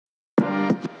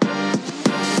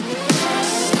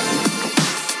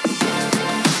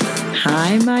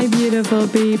Hi, my beautiful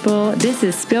people. This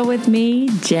is Spill With Me,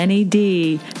 Jenny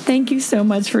D. Thank you so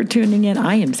much for tuning in.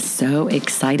 I am so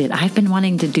excited. I've been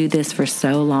wanting to do this for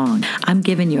so long. I'm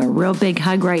giving you a real big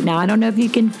hug right now. I don't know if you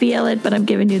can feel it, but I'm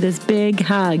giving you this big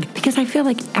hug because I feel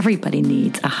like everybody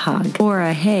needs a hug or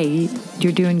a, hey,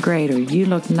 you're doing great, or you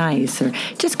look nice, or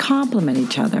just compliment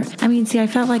each other. I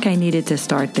felt like I needed to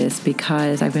start this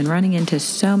because I've been running into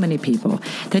so many people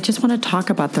that just want to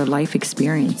talk about their life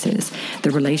experiences,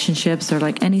 the relationships, or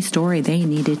like any story they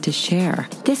needed to share.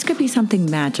 This could be something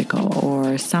magical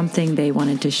or something they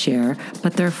wanted to share,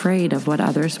 but they're afraid of what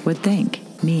others would think,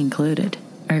 me included.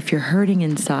 Or if you're hurting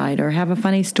inside or have a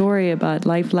funny story about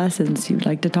life lessons you'd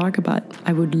like to talk about,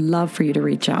 I would love for you to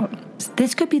reach out.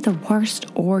 This could be the worst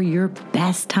or your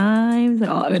best times.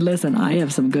 Oh, listen, I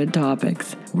have some good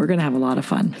topics. We're going to have a lot of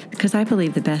fun because I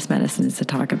believe the best medicine is to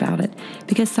talk about it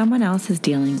because someone else is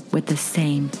dealing with the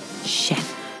same shit.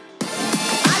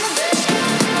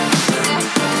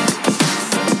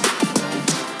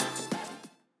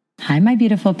 Hi, my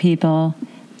beautiful people.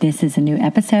 This is a new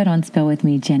episode on Spill With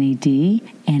Me, Jenny D,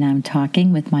 and I'm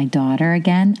talking with my daughter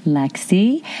again,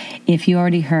 Lexi. If you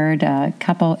already heard a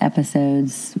couple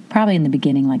episodes, probably in the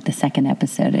beginning, like the second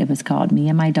episode, it was called Me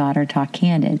and My Daughter Talk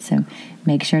Candid, so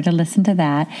make sure to listen to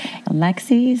that.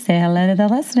 Lexi, say hello to the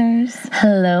listeners.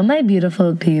 Hello, my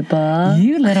beautiful people.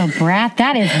 You little brat,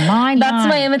 that is my That's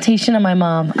my imitation of my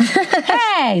mom.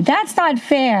 Hey, that's not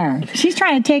fair. She's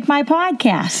trying to take my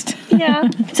podcast. Yeah.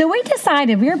 So we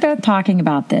decided, we were both talking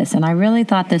about this, and I really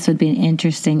thought this would be an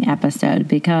interesting episode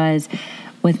because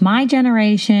with my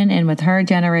generation and with her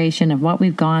generation of what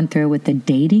we've gone through with the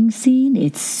dating scene,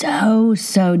 it's so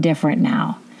different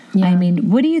now. Yeah.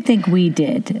 What do you think we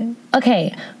did?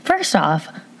 Okay, first off,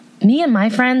 me and my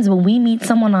friends, when we meet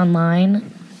someone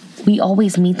online, we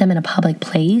always meet them in a public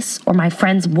place, or my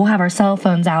friends will have our cell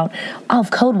phones out. I'll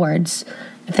have code words.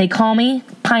 If they call me,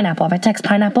 pineapple. If I text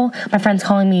pineapple, my friend's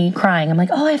calling me crying. I'm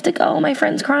like, oh, I have to go. My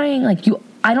friend's crying.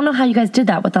 I don't know how you guys did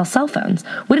that without cell phones.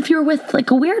 What if you were with like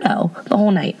a weirdo the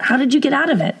whole night? How did you get out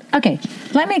of it? Okay,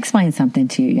 let me explain something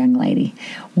to you, young lady.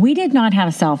 We did not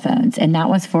have cell phones, and that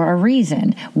was for a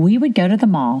reason. We would go to the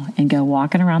mall and go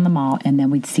walking around the mall, and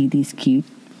then we'd see these cute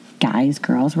guys,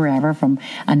 girls, wherever, from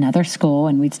another school,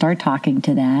 and we'd start talking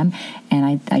to them,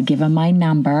 and I'd give them my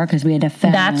number because we had a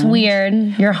phone. That's weird.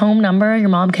 Your home number, your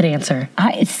mom could answer.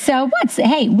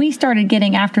 Hey, we started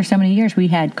getting, after so many years, we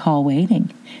had call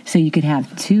waiting. So you could have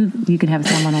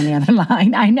someone on the other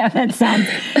line. I know that sounds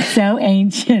so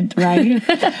ancient, right?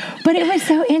 But it was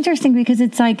so interesting because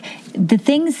it's like the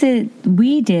things that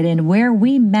we did and where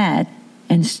we met,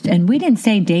 and we didn't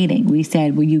say dating. We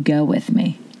said, will you go with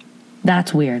me?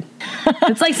 That's weird.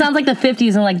 It's like, sounds like the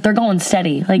 50s and like they're going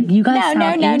steady. Like you guys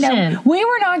sound ancient. No. We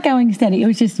were not going steady. It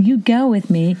was just, you go with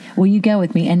me. Will you go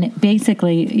with me? And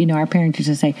basically, our parents used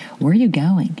to say, where are you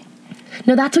going?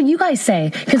 No, that's what you guys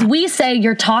say. Because we say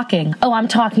you're talking. Oh, I'm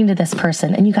talking to this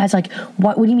person. And you guys like,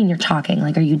 what do you mean you're talking?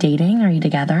 Like, are you dating? Are you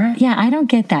together? Yeah, I don't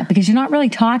get that because you're not really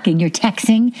talking. You're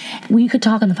texting. Well, you could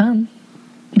talk on the phone.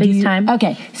 FaceTime.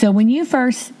 Okay, so when you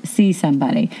first see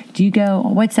somebody, do you go,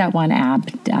 what's that one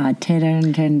app?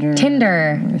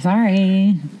 Tinder.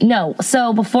 Sorry. No,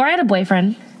 so before I had a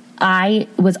boyfriend, I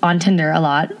was on Tinder a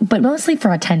lot, but mostly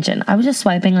for attention. I was just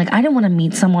swiping. Like, I didn't want to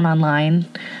meet someone online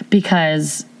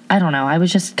because, I don't know, I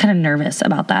was just kind of nervous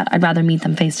about that. I'd rather meet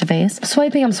them face to face.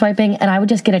 I'm swiping, and I would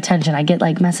just get attention. I get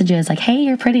like messages like, hey,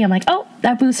 you're pretty. I'm like, oh,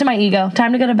 that boosted my ego.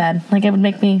 Time to go to bed. Like, it would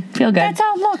make me feel good. That's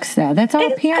all looks, though. That's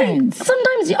all appearance.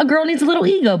 Sometimes a girl needs a little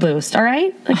ego boost, all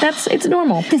right? Like, it's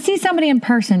normal. To see somebody in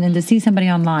person and to see somebody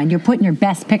online, you're putting your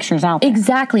best pictures out there.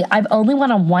 Exactly. I've only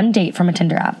went on one date from a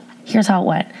Tinder app. Here's how it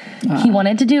went. He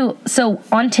wanted to do, so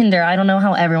on Tinder, I don't know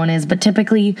how everyone is, but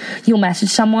typically you'll message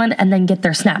someone and then get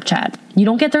their Snapchat. You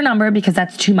don't get their number because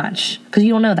that's too much, because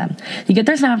you don't know them. You get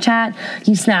their Snapchat,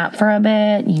 you snap for a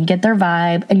bit, you get their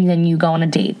vibe, and then you go on a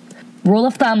date. Rule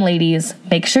of thumb, ladies,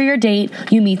 make sure your date,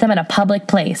 you meet them at a public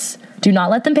place. Do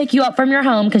not let them pick you up from your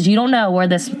home because you don't know where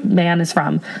this man is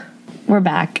from. We're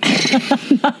back.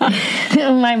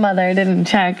 My mother didn't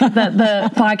check that the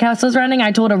podcast was running.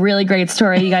 I told a really great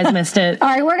story. You guys missed it. All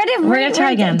right, we're gonna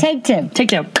try again. Take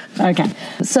two. Okay.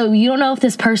 So you don't know if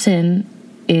this person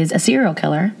is a serial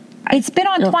killer. It's been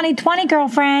on 2020,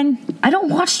 girlfriend. I don't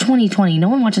watch 2020. No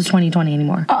one watches 2020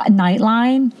 anymore.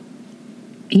 Nightline.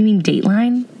 You mean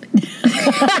Dateline?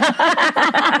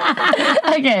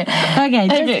 Okay.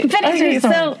 Finish your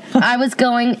story. So I was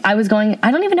going.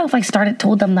 I don't even know if I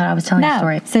told them that I was telling a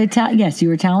story. So yes, you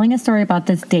were telling a story about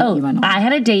this date you went on. I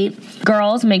had a date.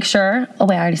 Girls, make sure. Oh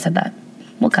wait, I already said that.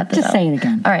 We'll cut this out. Just say it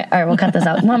again. All right, we'll cut this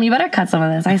out. Mom, you better cut some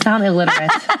of this. I sound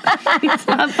illiterate. It's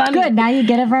not funny. Good, now you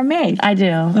get it from me. I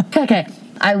do. Okay.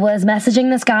 I was messaging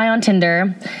this guy on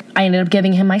Tinder. I ended up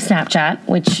giving him my Snapchat,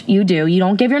 which you do. You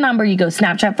don't give your number, you go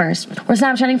Snapchat first. We're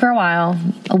Snapchatting for a while,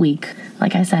 a week,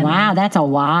 like I said. Wow, that's a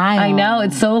while. I know,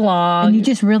 it's so long. And you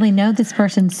just really know this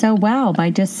person so well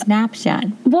by just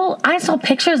Snapchat. Well, I saw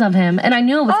pictures of him, and I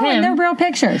knew it was him. Oh, and they're real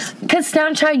pictures. Because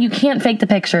Snapchat, you can't fake the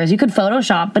pictures. You could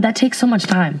Photoshop, but that takes so much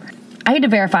time. I had to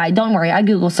verify. Don't worry. I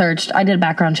Google searched. I did a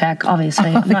background check, obviously.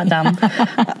 I'm not dumb.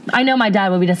 I know my dad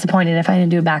would be disappointed if I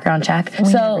didn't do a background check.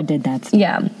 We never did that stuff.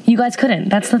 Yeah. You guys couldn't.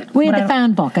 That's the... We had the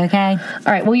phone book, okay?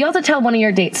 All right. Well, you have to tell one of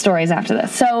your date stories after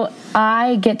this. So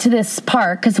I get to this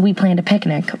park because we planned a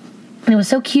picnic. And it was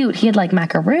so cute. He had like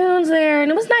macaroons there, and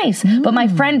it was nice. But my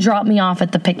friend dropped me off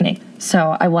at the picnic,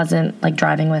 so I wasn't like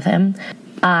driving with him.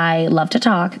 I love to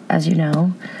talk, as you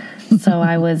know. So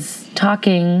I was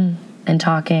talking...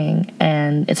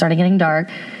 and it started getting dark,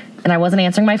 and I wasn't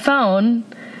answering my phone,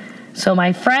 so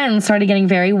my friends started getting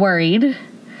very worried.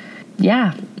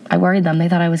 Yeah, I worried them. They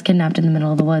thought I was kidnapped in the middle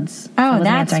of the woods. Oh,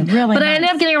 that's really But I ended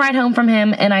up getting a ride home from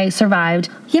him, and I survived.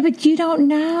 Yeah, but you don't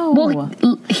know. Well,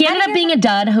 he ended up being a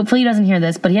dud. Hopefully he doesn't hear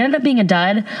this, but he ended up being a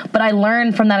dud. But I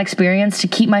learned from that experience to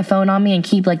keep my phone on me and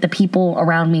keep like the people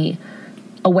around me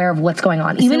aware of what's going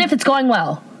on, even if it's going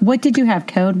well. What did you have,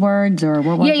 code words or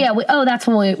what was it? Yeah. That's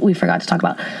what we forgot to talk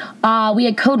about. We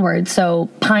had code words. So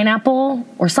pineapple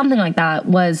or something like that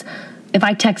was, if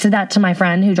I texted that to my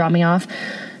friend who dropped me off,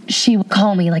 she would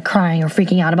call me like crying or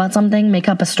freaking out about something, make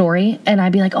up a story, and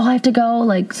I'd be like, oh, I have to go,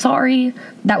 like, sorry.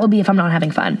 That would be if I'm not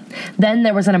having fun. Then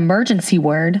there was an emergency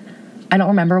word. I don't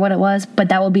remember what it was, but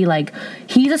that would be like,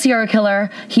 he's a serial killer,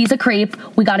 he's a creep,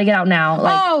 we got to get out now.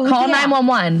 Like, call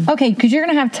 911. Okay, because you're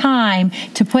going to have time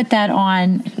to put that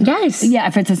on. Yes. Yeah,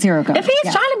 if it's a serial killer. If he's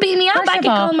trying to beat me up, First I of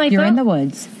can all, call my you're phone. in the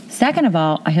woods. Second of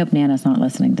all, I hope Nana's not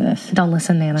listening to this. Don't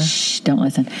listen, Nana. Shh, don't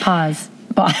listen. Pause.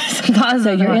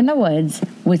 So you're in the woods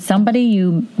with somebody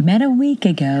you met a week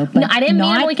ago. But no, I didn't meet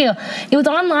him a week ago. It was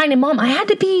online, and Mom, I had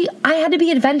to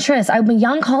be adventurous. I'm a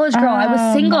young college girl. I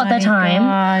was single at the time,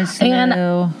 and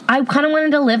I kind of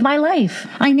wanted to live my life.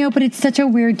 I know, but it's such a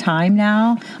weird time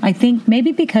now. I think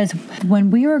maybe because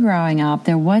when we were growing up,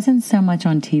 there wasn't so much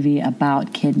on TV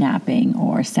about kidnapping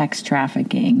or sex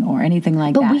trafficking or anything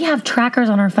like that. But we have trackers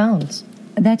on our phones.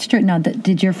 That's true. Now,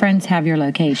 did your friends have your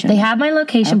location? They have my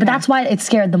location, but that's why it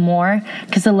scared them more,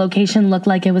 because the location looked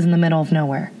like it was in the middle of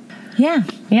nowhere. Yeah.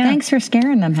 Thanks for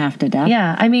scaring them half to death.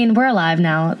 Yeah. I mean, we're alive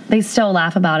now. They still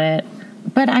laugh about it.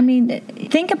 But, I mean,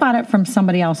 think about it from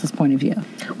somebody else's point of view.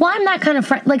 Well, I'm that kind of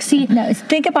friend. Like, see... No,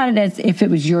 think about it as if it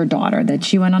was your daughter, that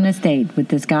she went on this date with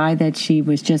this guy that she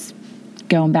was just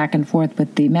going back and forth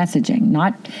with the messaging.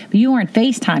 But you weren't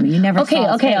FaceTiming. You never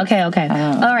saw his face. Okay.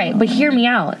 Oh. All right, but hear me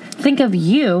out. Think of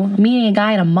you meeting a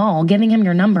guy at a mall, giving him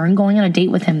your number, and going on a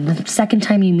date with him the second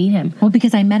time you meet him. Well,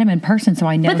 because I met him in person, so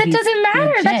I know. But that doesn't matter.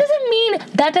 Legit.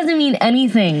 That doesn't mean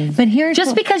anything. But here's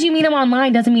just because you meet him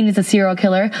online doesn't mean he's a serial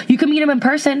killer. You can meet him in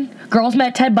person. Girls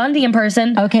met Ted Bundy in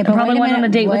person. Okay, but probably went on a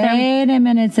date with him. Wait a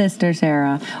minute, Sister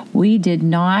Sarah. We did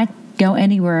not go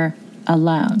anywhere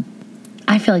alone.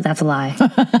 I feel like that's a lie.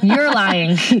 You're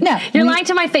lying. No. You're lying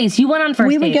to my face. You went on first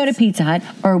dates. We would go to Pizza Hut,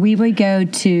 or we would go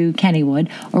to Kennywood,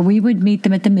 or we would meet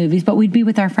them at the movies, but we'd be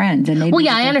with our friends. And well,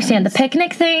 yeah, I understand. The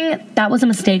picnic thing, that was a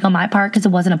mistake on my part because it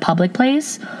wasn't a public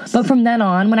place. But from then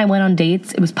on, when I went on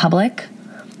dates, it was public.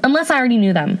 Unless I already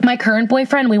knew them. My current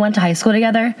boyfriend, we went to high school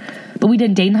together, but we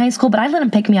didn't date in high school, but I let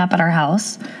him pick me up at our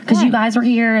house because you guys were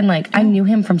here, and like I knew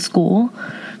him from school.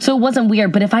 So it wasn't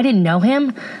weird, but if I didn't know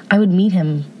him, I would meet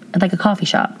him at like a coffee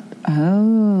shop.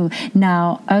 Oh,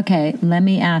 now, okay, let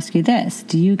me ask you this.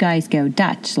 Do you guys go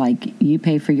Dutch? Like you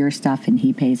pay for your stuff and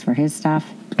he pays for his stuff?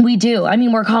 We do. I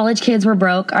mean, we're college kids. We're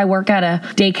broke. I work at a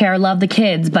daycare. Love the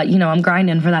kids, but, I'm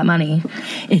grinding for that money.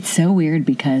 It's so weird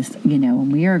because,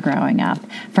 when we were growing up,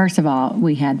 first of all,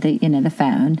 we had the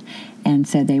phone. And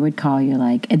so they would call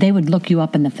you, they would look you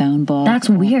up in the phone book. That's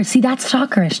weird. See, that's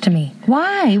stalkerish to me.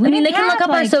 Why? They can look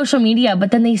up our social media,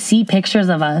 but then they see pictures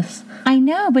of us. I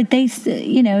know, but they,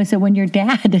 so when your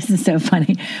dad, this is so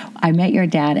funny. I met your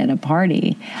dad at a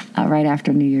party right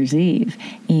after New Year's Eve,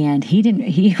 and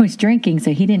he was drinking,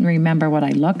 so he didn't remember what I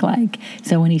looked like.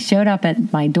 So when he showed up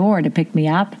at my door to pick me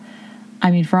up, I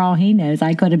mean, for all he knows,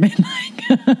 I could have been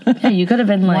like... Yeah, you could have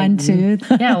been like... one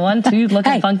tooth. Yeah, one tooth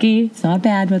looking funky. It's not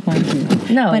bad with one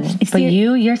tooth. No, but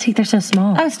your teeth are so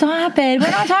small. Oh, stop it. We're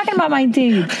not talking about my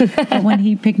teeth. But when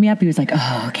he picked me up, he was like,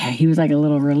 oh, okay. He was like a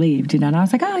little relieved, And I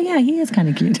was like, oh, yeah, he is kind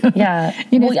of cute. Yeah.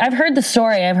 Well, I've heard the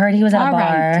story. I've heard he was at a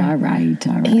bar. All right.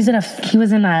 He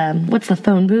was in a, what's the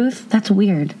phone booth? That's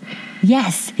weird.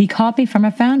 Yes. He called me from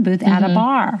a phone booth at a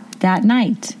bar that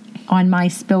night. On my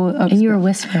and you were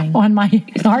whispering. On my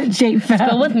heart-shaped phone.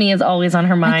 Spill with me is always on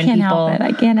her mind, I can't people. help it.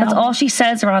 I can't help it. That's all she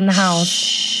says around the house.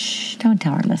 Shh. Don't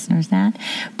tell our listeners that.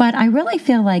 But I really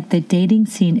feel like the dating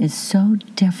scene is so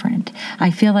different.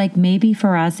 I feel like maybe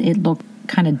for us it looked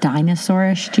kind of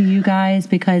dinosaurish to you guys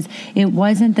because it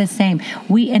wasn't the same.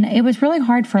 And it was really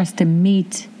hard for us to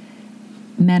meet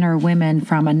men or women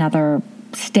from another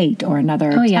state or another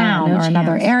town or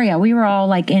another area. We were all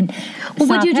like in Well,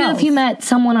 what'd you do if you met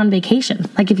someone on vacation?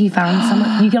 Like if you found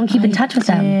someone, you don't keep in touch with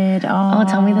them. Oh,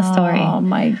 tell me the story. Oh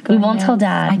my goodness. We won't tell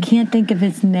Dad. I can't think of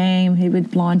his name. He with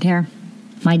blonde hair.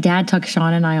 My dad took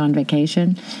Sean and I on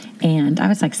vacation and I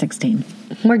was like 16.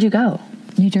 Where'd you go?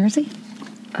 New Jersey.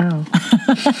 Oh.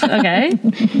 Okay.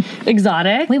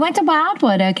 Exotic. We went to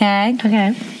Wildwood, okay?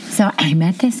 Okay. So I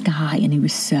met this guy, and he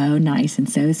was so nice and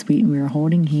so sweet. And we were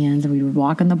holding hands, and we would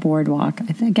walk on the boardwalk.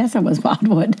 I guess it was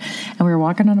Wildwood. And we were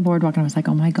walking on the boardwalk, and I was like,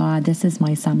 oh, my God, this is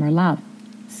my summer love.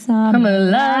 Summer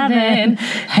loving,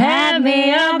 have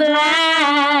me a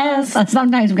blast.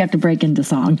 Sometimes we have to break into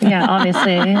song. Yeah,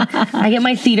 obviously. I get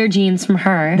my theater genes from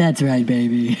her. That's right,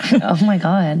 baby. Oh, my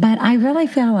God. But I really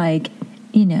feel like,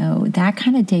 that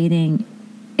kind of dating...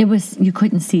 you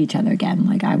couldn't see each other again.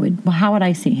 Like how would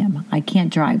I see him? I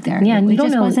can't drive there. Yeah, and you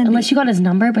don't know unless you got his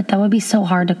number, but that would be so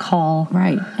hard to call.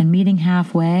 Right, and meeting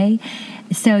halfway.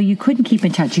 So you couldn't keep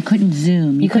in touch. You couldn't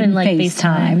Zoom. You couldn't like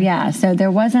FaceTime. Yeah, so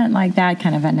there wasn't like that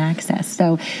kind of an access.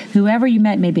 So whoever you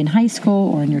met maybe in high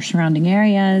school or in your surrounding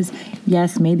areas,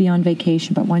 yes, maybe on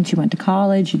vacation, but once you went to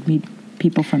college, you'd meet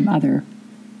people from other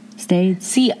states.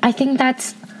 See, I think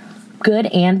that's good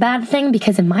and bad thing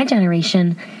because in my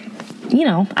generation...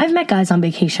 I've met guys on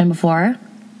vacation before,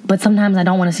 but sometimes I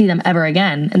don't want to see them ever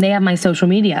again. And they have my social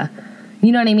media.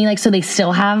 You know what I mean? Like, so they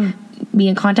still have me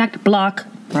in contact, block.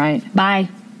 Right. Bye.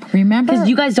 Remember? Because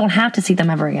you guys don't have to see them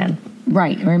ever again.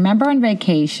 Right. Remember on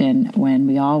vacation when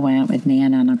we all went with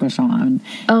Nana and Uncle Sean?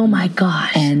 Oh, my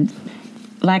gosh. And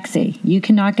Lexi, you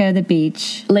cannot go to the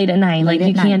beach. Late at night. Like,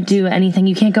 you can't do anything.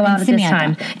 You can't go out at this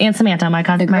time. And Samantha, my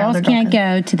cousin. The girls can't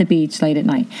go to the beach late at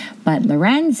night. But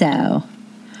Lorenzo...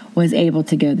 was able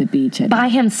to go to the beach by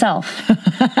himself.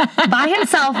 By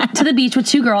himself to the beach with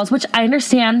two girls, which I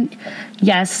understand.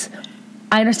 Yes,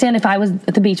 I understand if I was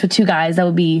at the beach with two guys, that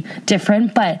would be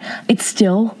different, but it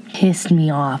still pissed me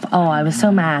off. Oh, I was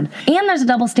so mad. And there's a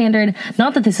double standard.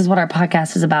 Not that this is what our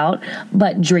podcast is about,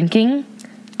 but drinking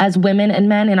as women and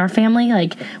men in our family,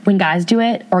 like when guys do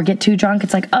it or get too drunk,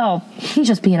 it's like, oh, he's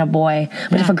just being a boy.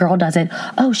 But if a girl does it,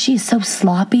 oh, she's so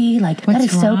sloppy. Like, that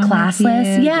is so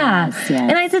classless. Yeah. Yes.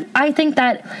 And I think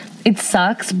that it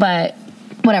sucks, but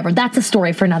whatever. That's a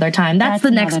story for another time. That's the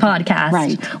next podcast.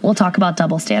 Right. We'll talk about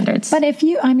double standards. But if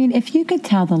you could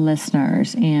tell the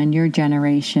listeners and your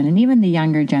generation and even the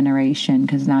younger generation,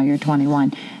 because now you're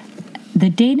 21, the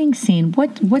dating scene,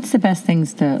 what's the best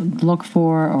things to look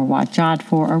for or watch out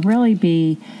for or really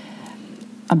be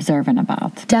observant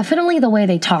about? Definitely the way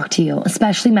they talk to you,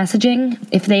 especially messaging.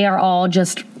 If they are all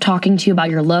just talking to you about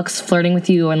your looks, flirting with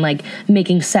you, and like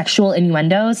making sexual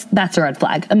innuendos, that's a red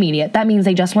flag. Immediate. That means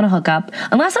they just want to hook up.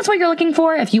 Unless that's what you're looking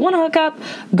for. If you want to hook up,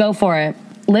 go for it.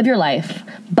 Live your life.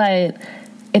 But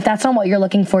if that's not what you're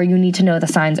looking for, you need to know the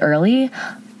signs early.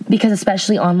 Because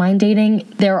especially online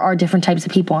dating, there are different types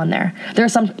of people on there. There are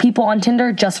some people on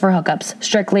Tinder just for hookups,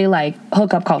 strictly like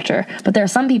hookup culture. But there are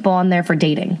some people on there for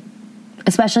dating,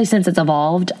 especially since it's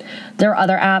evolved. There are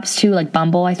other apps too, like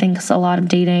Bumble, I think is a lot of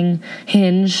dating.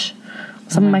 Hinge.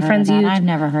 Some of my friends use. I've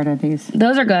never heard of these.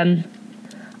 Those are good.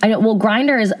 I know. Well,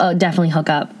 Grindr is definitely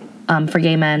hookup for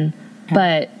gay men,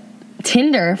 but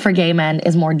Tinder for gay men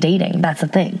is more dating. That's the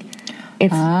thing.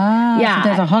 It's so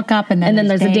there's a hookup and then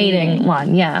there's a dating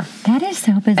one. Yeah, that is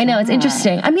so bizarre. I know, it's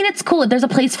interesting. I mean, it's cool. There's a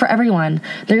place for everyone.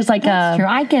 There's like That's true.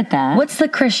 I get that. What's the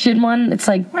Christian one? It's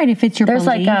like right. If it's your beliefs,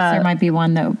 there might be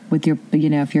one that with your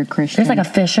if you're Christian. There's like a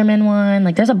fisherman one.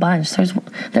 Like there's a bunch. There's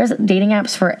dating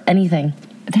apps for anything.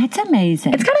 That's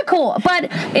amazing. It's kind of cool, but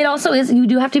it also is. You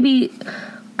do have to be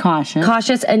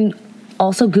cautious and.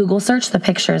 Also Google search the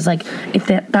pictures. Like if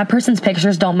that person's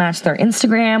pictures don't match their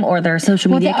Instagram or their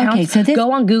social media accounts,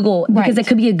 go on Google because it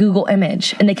could be a Google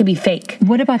image and they could be fake.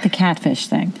 What about the catfish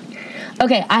thing?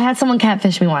 Okay, I had someone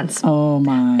catfish me once. Oh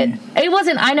my. It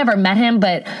wasn't, I never met him,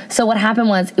 but so what happened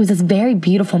was, it was this very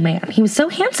beautiful man. He was so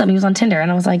handsome. He was on Tinder,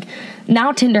 and I was like,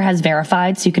 now Tinder has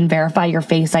verified, so you can verify your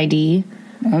Face ID.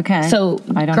 Okay. So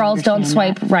girls don't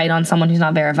swipe right on someone who's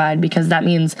not verified, because that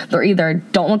means they're either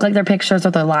don't look like their pictures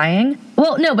or they're lying.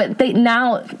 Well, no, but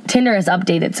now Tinder is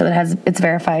updated, so it's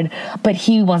verified. But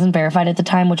he wasn't verified at the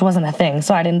time, which wasn't a thing,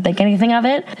 so I didn't think anything of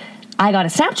it. I got a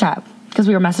Snapchat because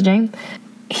we were messaging.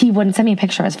 He wouldn't send me a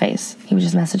picture of his face. He would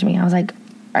just message me. I was like,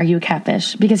 are you a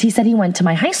catfish? Because he said he went to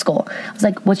my high school. I was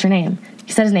like, what's your name?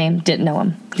 He said his name, didn't know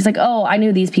him. He's like, oh, I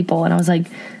knew these people. And I was like,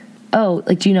 oh,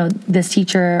 like, do you know this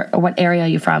teacher, or what area are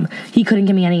you from? He couldn't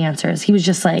give me any answers. He was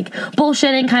just like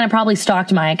bullshitting, kind of probably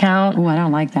stalked my account. Oh, I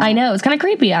don't like that. I know. It's kind of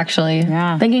creepy, actually.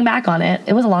 Yeah. Thinking back on it.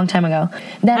 It was a long time ago.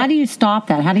 Then, how do you stop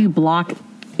that? How do you block?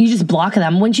 You just block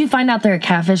them. Once you find out they're a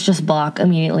catfish, just block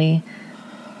immediately.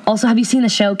 Also, have you seen the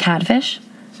show Catfish?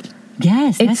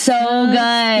 Yes. It's so good.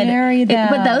 Scary, though.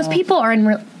 But those people are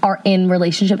in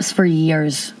relationships for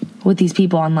years with these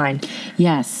people online.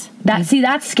 Yes.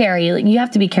 That's scary. Like, you have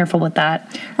to be careful with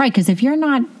that. Right, because if you're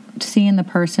not seeing the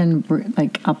person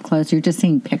like up close, you're just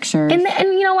seeing pictures. And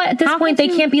you know what? At this point, they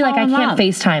can't be like, I can't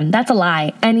FaceTime. That's a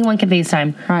lie. Anyone can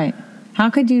FaceTime. Right. How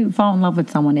could you fall in love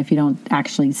with someone if you don't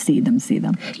actually see them?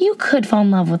 You could fall in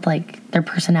love with, like, their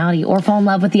personality, or fall in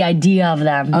love with the idea of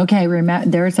them. Okay,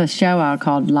 there's a show out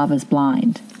called Love is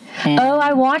Blind. And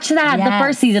I watched that, the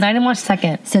first season. I didn't watch the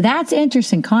second. So that's an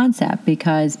interesting concept,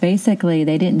 because basically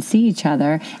they didn't see each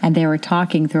other and they were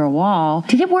talking through a wall.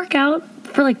 Did it work out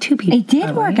for like 2 people? It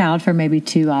did work out for maybe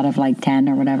 2 out of like 10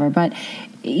 or whatever. But,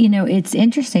 it's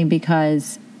interesting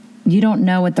because you don't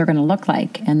know what they're going to look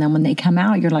like. And then when they come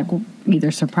out, you're like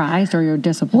either surprised or you're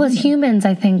disappointed. Well, as humans,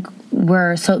 I think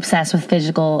we're so obsessed with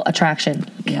physical attraction.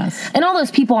 Yes. And all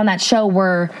those people on that show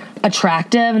were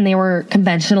attractive, and they were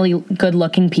conventionally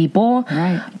good-looking people.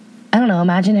 Right. I don't know.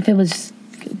 Imagine if it was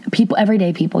people,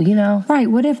 everyday people, Right.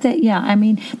 What if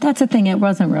that's the thing. It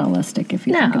wasn't realistic if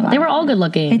you think about it. They were all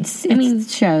good-looking.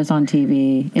 It's shows on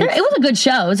TV. It was a good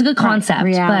show. It was a good concept.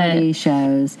 Reality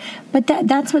shows. But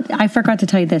that's what, I forgot to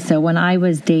tell you this. So when I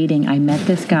was dating, I met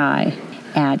this guy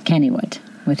at Kennywood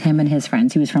with him and his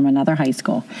friends. He was from another high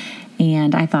school.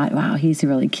 And I thought, wow, he's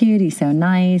really cute. He's so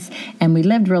nice. And we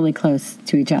lived really close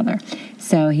to each other.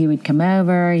 So he would come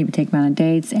over. He would take me on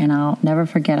dates. And I'll never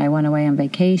forget, I went away on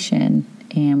vacation.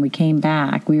 And we came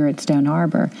back. We were at Stone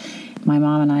Harbor. My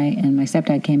mom and I and my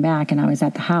stepdad came back. And I was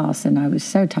at the house. And I was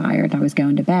so tired. I was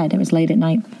going to bed. It was late at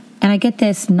night. And I get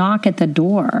this knock at the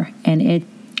door. And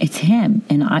it's him.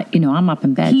 And I'm up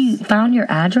in bed. He found your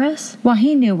address? Well,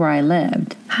 he knew where I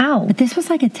lived. How? But this was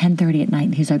like at 10:30 at night.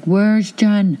 And he's like, where's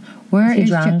Jen? Where is he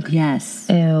drunk? Jen? Yes.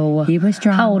 Ew. He was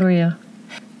drunk. How old were you?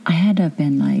 I had to have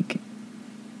been like...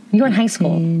 You were in high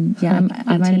school. Yeah,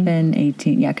 I might have been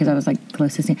 18. Yeah, because I was like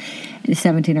close to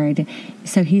 17 or 18.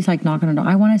 So he's like knocking on the door.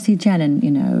 I want to see Jen.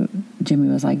 And, Jimmy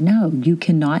was like, no, you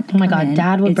cannot. Oh my God,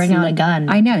 Dad would bring out a gun.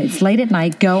 I know. It's late at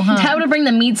night. Go home. Dad would bring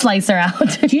the meat slicer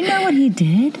out. Do you know what he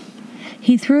did?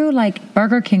 He threw like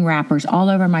Burger King wrappers all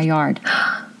over my yard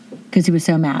because he was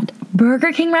so mad.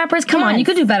 Burger King wrappers? Come on, you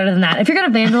could do better than that. If you're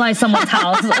going to vandalize someone's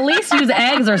house, at least use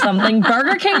eggs or something.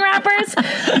 Burger King wrappers?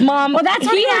 Mom, well, that's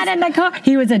what he had in the car.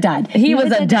 He was a dud. He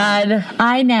was a dud.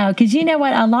 I know, because you know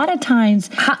what? A lot of times...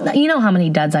 you know how many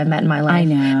duds I've met in my life. I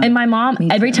know. And my mom,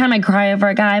 every time I cry over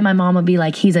a guy, my mom would be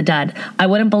like, he's a dud. I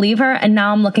wouldn't believe her, and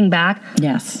now I'm looking back.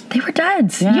 Yes. They were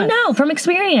duds. Yes. You know, from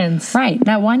experience. Right.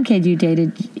 That one kid you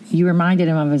dated, you reminded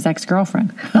him of his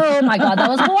ex-girlfriend. Oh my God, that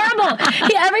was horrible.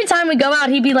 Every time we go out,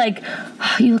 he'd be like,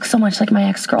 oh, you look so much like my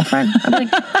ex-girlfriend. I'm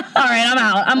like, all right, I'm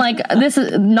out. I'm like, this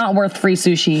is not worth free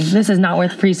sushi. This is not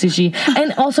worth free sushi.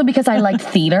 And also because I liked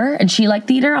theater and she liked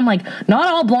theater, I'm like, not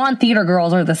all blonde theater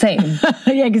girls are the same.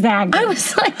 Yeah, exactly. I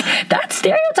was like, that's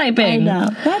stereotyping. I know.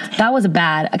 That was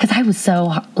bad, because I was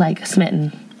so, like,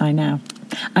 smitten. I know.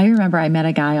 I remember I met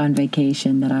a guy on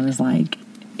vacation that I was like,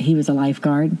 he was a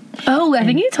lifeguard. Oh, I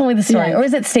think you told me the story. Yeah. Or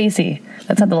is it Stacy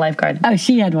that's at the lifeguard? Oh,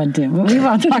 she had one too. But we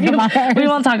won't talk about her. We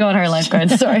won't talk about her lifeguard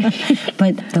story.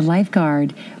 But the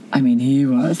lifeguard, I mean, he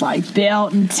was like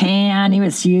built and tan. He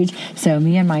was huge. So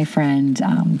me and my friend,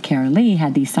 Kara Lee,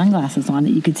 had these sunglasses on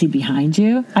that you could see behind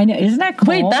you. I know. Isn't that cool?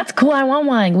 Wait, that's cool. I want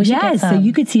one. We should get some. So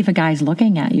you could see if a guy's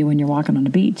looking at you when you're walking on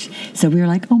the beach. So we were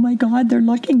like, oh my God, they're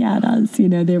looking at us. They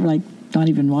were like not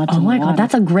even watching. Oh my the God, water.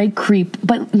 that's a great creep.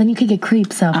 But then you could get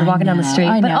creeps if you're walking down the street.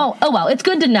 I But know. oh well, it's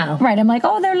good to know. Right, I'm like,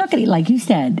 oh, they're looking at you. Like you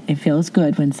said, it feels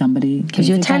good when somebody Gives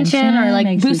you pays attention or like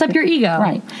makes boosts you up your ego.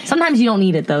 Right. Sometimes you don't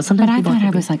need it though. Sometimes But I people thought have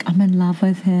I to was like, I'm in love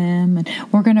with him, and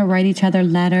we're going to write each other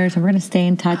letters, and we're going to stay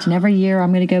in touch, and every year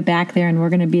I'm going to go back there, and we're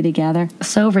going to be together. be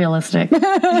so realistic.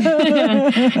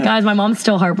 Guys, my mom's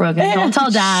still heartbroken. Don't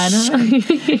tell Dad.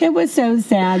 It was so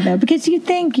sad, though, because you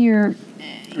think you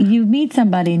meet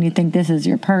somebody and you think this is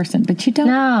your person, but you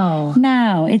don't.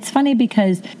 No, it's funny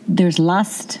because there's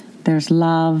lust, there's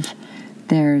love,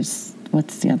 there's,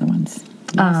 what's the other ones?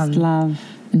 Lust, love,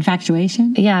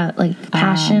 infatuation. Yeah, like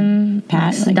passion,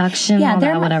 seduction, all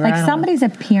that, whatever. Like somebody's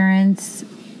appearance.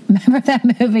 Remember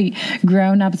that movie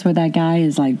Grown Ups where that guy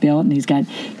is like built and he's got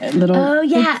little. Oh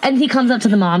yeah, and he comes up to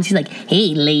the moms. He's like,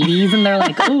 "Hey, ladies," and they're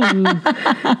like, "Ooh." But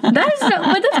that's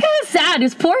kind of sad.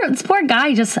 This poor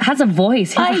guy just has a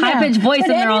voice. He has a high pitched voice, but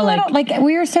and they're all like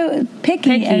we are so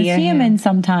picky as humans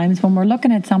sometimes when we're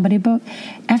looking at somebody, but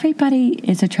everybody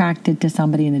is attracted to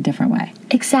somebody in a different way.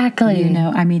 Exactly. You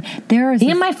know, I mean, there is.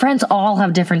 Me and my friends all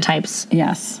have different types.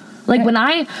 Yes. Like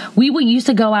when we used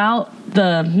to go out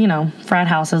the, frat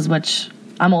houses, which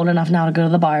I'm old enough now to go to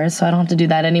the bars, so I don't have to do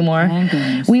that anymore. Thank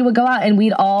goodness. We would go out and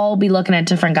we'd all be looking at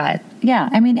different guys. Yeah,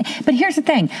 I mean, but here's the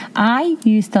thing. I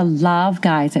used to love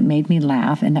guys that made me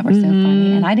laugh and that were so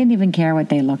funny, and I didn't even care what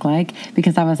they looked like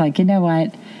because I was like, you know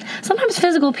what? Sometimes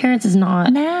physical appearance is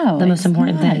not the most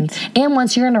important thing. And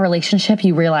once you're in a relationship,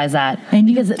 you realize that. And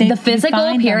because the physical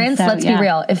appearance, let's be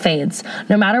real, it fades.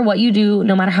 No matter what you do,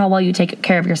 no matter how well you take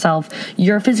care of yourself,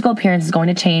 your physical appearance is going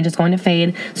to change. It's going to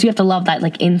fade. So you have to love that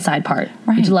like inside part.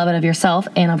 Right. You have to love it of yourself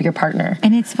and of your partner.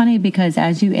 And it's funny because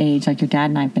as you age, like your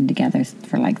dad and I have been together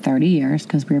for like 30 years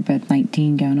because we were both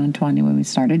 19 going on 20 when we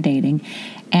started dating.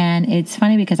 And it's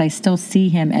funny because I still see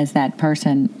him as that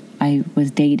person I was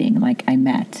dating, like I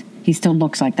met. He still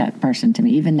looks like that person to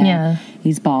me, even though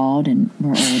he's bald and we're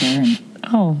older.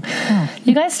 And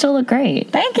You guys still look great.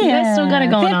 Thank you. You guys still got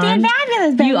it going 50 on. and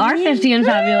fabulous, baby. You are 50 and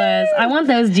fabulous. I want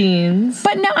those jeans.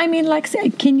 But no, I mean, like,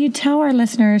 can you tell our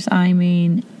listeners, I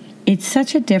mean, it's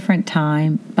such a different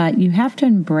time, but you have to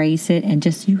embrace it and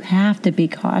just, you have to be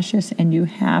cautious and you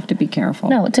have to be careful.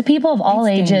 No, to people of all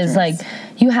ages, like,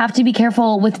 you have to be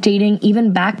careful with dating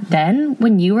even back then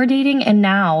when you were dating and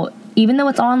now. Even though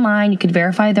it's online, you could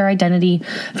verify their identity,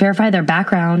 verify their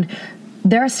background.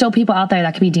 There are still people out there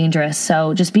that can be dangerous.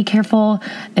 So just be careful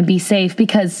and be safe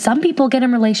because some people get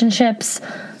in relationships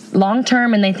long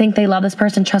term and they think they love this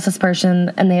person, trust this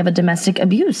person, and they have a domestic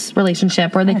abuse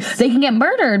relationship or they can get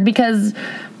murdered because,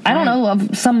 I don't know,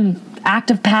 of some act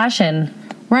of passion.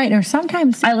 Right, or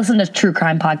sometimes... I listen to true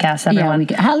crime podcasts, everyone.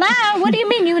 Hello? What do you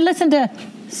mean? You would listen to...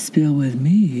 Spill with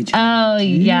me. Oh,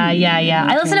 yeah.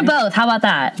 I listen to both. How about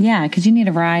that? Yeah, because you need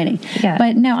a variety. Yeah.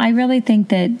 But no, I really think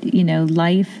that,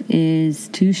 life is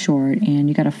too short and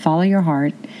you got to follow your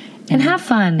heart. And have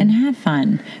fun. And have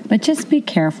fun. But just be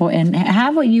careful and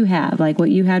have what you have, like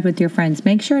what you had with your friends.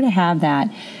 Make sure to have that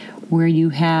where you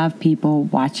have people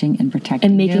watching and protecting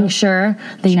you. And making sure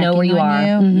they know where you are.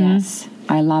 Mm-hmm. Yes.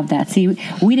 I love that. See,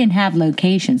 we didn't have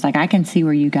locations. Like, I can see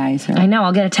where you guys are. I know.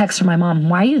 I'll get a text from my mom.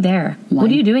 Why are you there?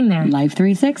 What are you doing there? Life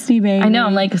 360, baby. I know.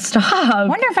 I'm like, stop. I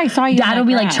wonder if I saw you. Dad will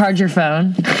be like, charge your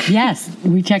phone. Yes.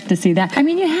 We check to see that. I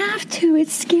mean, you have to.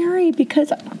 It's scary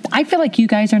because I feel like you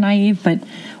guys are naive, but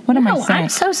what am I saying? I'm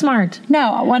so smart.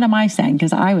 No, what am I saying?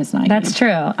 Because I was naive. That's true.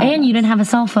 And you didn't have a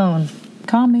cell phone.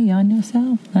 Call me on your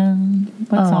cell phone.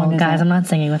 What song is guys, that? I'm not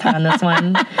singing with her on this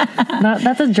one.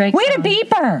 That's a Drake Wait, song. a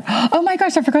beeper. Oh my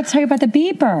gosh, I forgot to tell you about the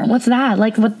beeper. What's that?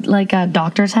 Like what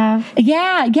doctors have?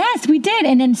 Yeah, yes, we did.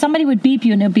 And then somebody would beep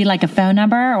you and it would be like a phone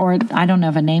number or I don't know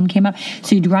if a name came up.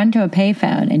 So you'd run to a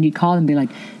payphone and you'd call and be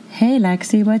like, hey,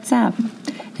 Lexi, what's up?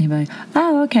 And you'd be like,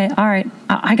 oh, okay, all right.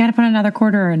 I got to put another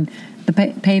quarter in the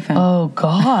payphone. Oh,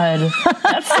 God.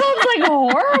 That sounds like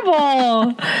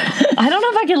horrible. I don't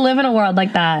know if I could live in a world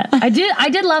like that.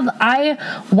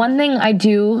 One thing I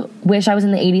do wish I was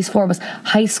in the 80s for was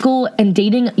high school and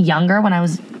dating younger when I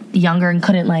was younger and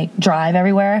couldn't, like, drive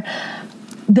everywhere.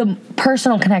 The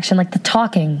personal connection, like the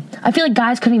talking. I feel like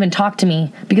guys couldn't even talk to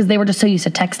me because they were just so used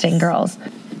to texting girls.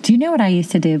 Do you know what I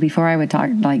used to do before I would talk,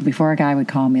 like before a guy would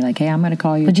call me, like, hey, I'm going to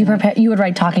call you. Would you prepare? You would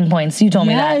write talking points. You told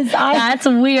me that. That's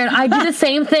weird. I do the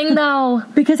same thing, though.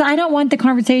 Because I don't want the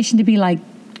conversation to be like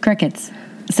crickets.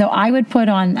 So I would go,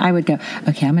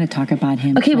 okay, I'm going to talk about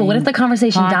him. Okay, but what if the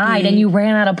conversation died and you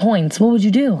ran out of points? What would you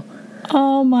do?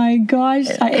 Oh, my gosh.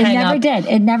 It never did.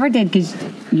 It never did because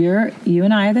you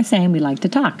and I are the same. We like to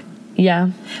talk.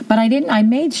 Yeah. But I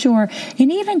made sure,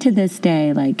 and even to this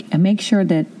day, like, I make sure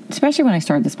that especially when I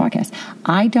started this podcast,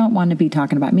 I don't want to be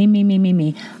talking about me.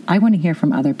 I want to hear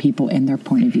from other people and their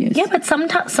point of views. Yeah, but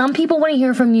some people want to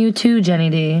hear from you too, Jenny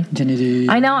D. Jenny D.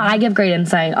 I know I give great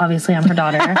insight. Obviously, I'm her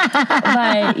daughter.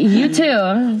 But you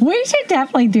too. We should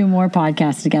definitely do more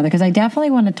podcasts together because I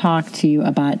definitely want to talk to you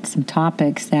about some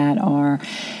topics that are,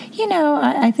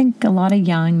 I think a lot of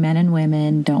young men and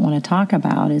women don't want to talk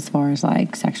about, as far as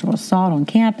like sexual assault on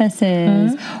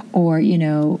campuses or,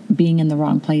 being in the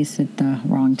wrong place at the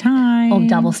wrong time. Oh,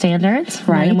 double standards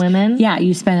for men and women. Yeah,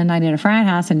 you spend a night at a frat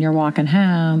house and you're walking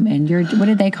home and what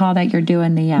did they call that? You're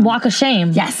doing the... walk of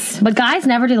shame. Yes. But guys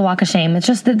never do the walk of shame. It's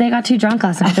just that they got too drunk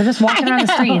last night. They're just walking around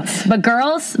the streets. But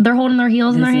girls, they're holding their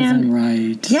heels in their hand. This isn't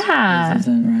right. Yeah. This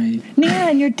isn't right. Yeah,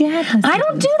 and your dad... I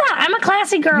don't do that. I'm a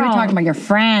classy girl. You're talking about your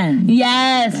friends.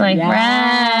 Yes, my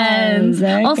friends.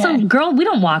 Okay. Also, girl, we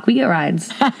don't walk. We get rides.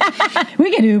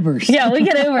 We get Ubers. Yeah, we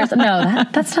get Ubers. No,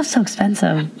 that stuff's so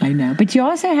expensive. I know. But you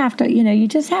also have to, you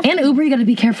just have to... And Uber, you got to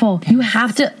be careful. You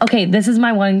have to... Okay, this is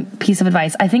my one piece of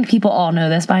advice. I think people all know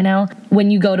this by now.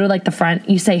 When you go to, like, the front,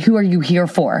 you say, who are you here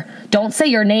for? Don't say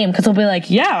your name, because they'll be like,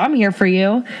 yeah, I'm here for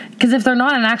you. Because if they're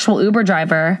not an actual Uber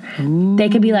driver, they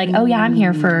could be like, oh, yeah, I'm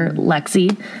here for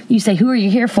Lexi. You say, who are you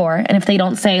here for? And if they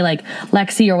don't say, like,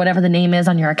 Lexi or whatever the name is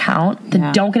on your account,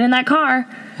 then don't get in that car.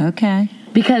 Okay.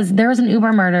 Because there was an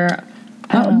Uber murder.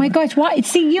 Oh my gosh! Why?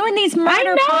 See, you and these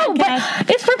murder podcasts. But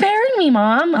it's preparing me,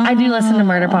 Mom. I do listen to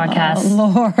murder podcasts.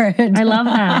 Lord, I love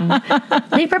them.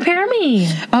 They prepare me.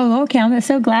 Oh, okay. I'm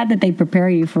so glad that they prepare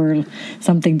you for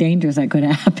something dangerous that could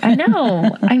happen. I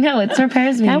know. It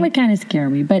prepares me. That would kind of scare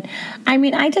me, but I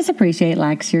mean, I just appreciate,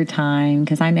 Lex, your time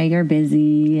because I know you're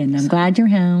busy, and I'm glad you're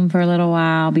home for a little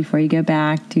while before you go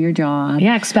back to your job.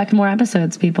 Yeah, expect more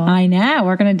episodes, people. I know.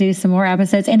 We're going to do some more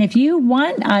episodes, and if you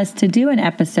want us to do an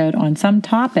episode on some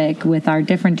topic with our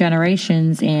different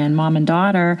generations and mom and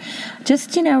daughter,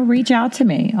 just reach out to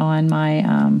me on my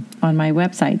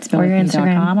website,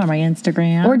 spillwithme.com, or my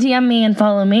Instagram, or DM me and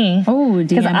follow me. Oh,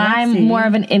 because I'm more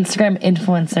of an Instagram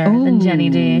influencer than Jenny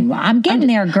D. I'm getting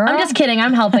there, girl. I'm just kidding.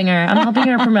 I'm helping her. I'm helping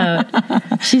her promote.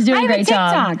 She's doing a great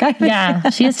job. Yeah,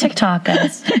 she has TikTok,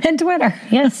 guys, and Twitter.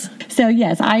 Yes. So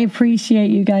yes, I appreciate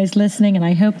you guys listening, and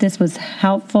I hope this was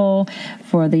helpful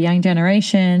for the young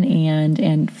generation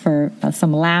and for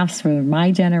some laughs for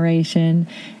my generation.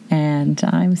 And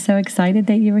I'm so excited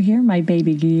that you were here, my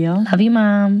baby girl. Love you,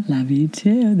 Mom. Love you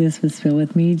too. This was Spill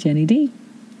With Me, Jenny D.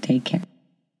 Take care.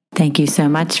 Thank you so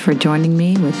much for joining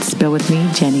me with Spill With Me,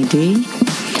 Jenny D.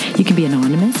 You can be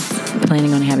anonymous,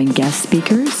 planning on having guest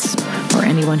speakers, or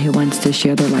anyone who wants to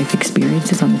share their life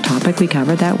experiences on the topic we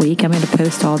covered that week. I'm going to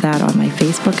post all that on my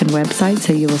Facebook and website,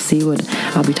 so you will see what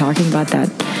I'll be talking about that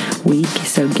week.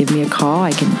 So give me a call.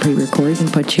 I can pre-record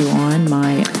and put you on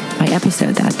my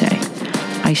episode that day.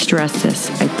 I stress this.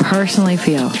 I personally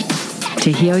feel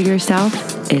to heal yourself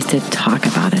is to talk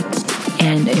about it.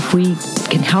 And if we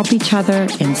can help each other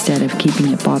instead of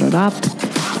keeping it bottled up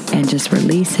and just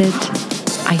release it,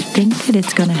 I think that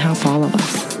it's going to help all of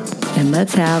us. And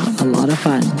let's have a lot of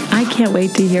fun. I can't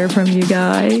wait to hear from you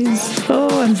guys.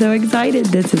 Oh, I'm so excited.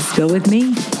 This is Spill With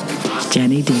Me,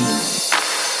 Jenny D.